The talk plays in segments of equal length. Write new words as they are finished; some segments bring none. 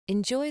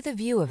Enjoy the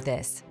view of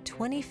this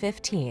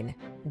 2015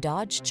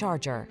 Dodge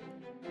Charger.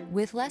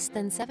 With less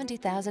than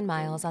 70,000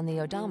 miles on the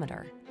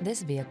odometer,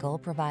 this vehicle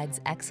provides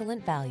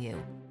excellent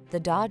value. The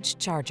Dodge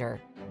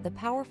Charger, the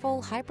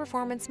powerful,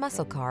 high-performance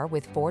muscle car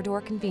with four-door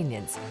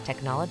convenience,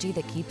 technology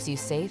that keeps you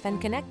safe and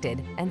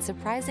connected, and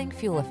surprising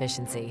fuel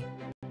efficiency.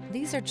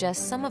 These are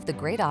just some of the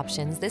great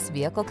options this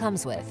vehicle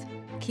comes with: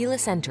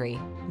 keyless entry,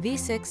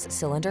 V6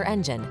 cylinder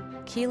engine,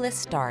 keyless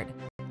start,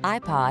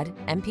 iPod,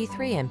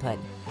 MP3 input,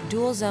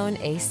 dual zone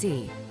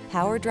AC,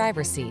 power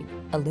driver seat,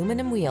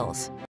 aluminum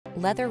wheels,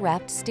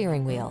 leather-wrapped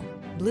steering wheel,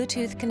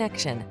 Bluetooth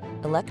connection,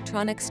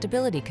 electronic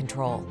stability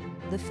control,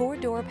 the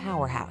four-door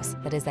powerhouse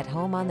that is at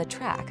home on the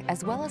track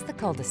as well as the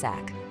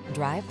cul-de-sac.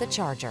 Drive the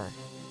Charger.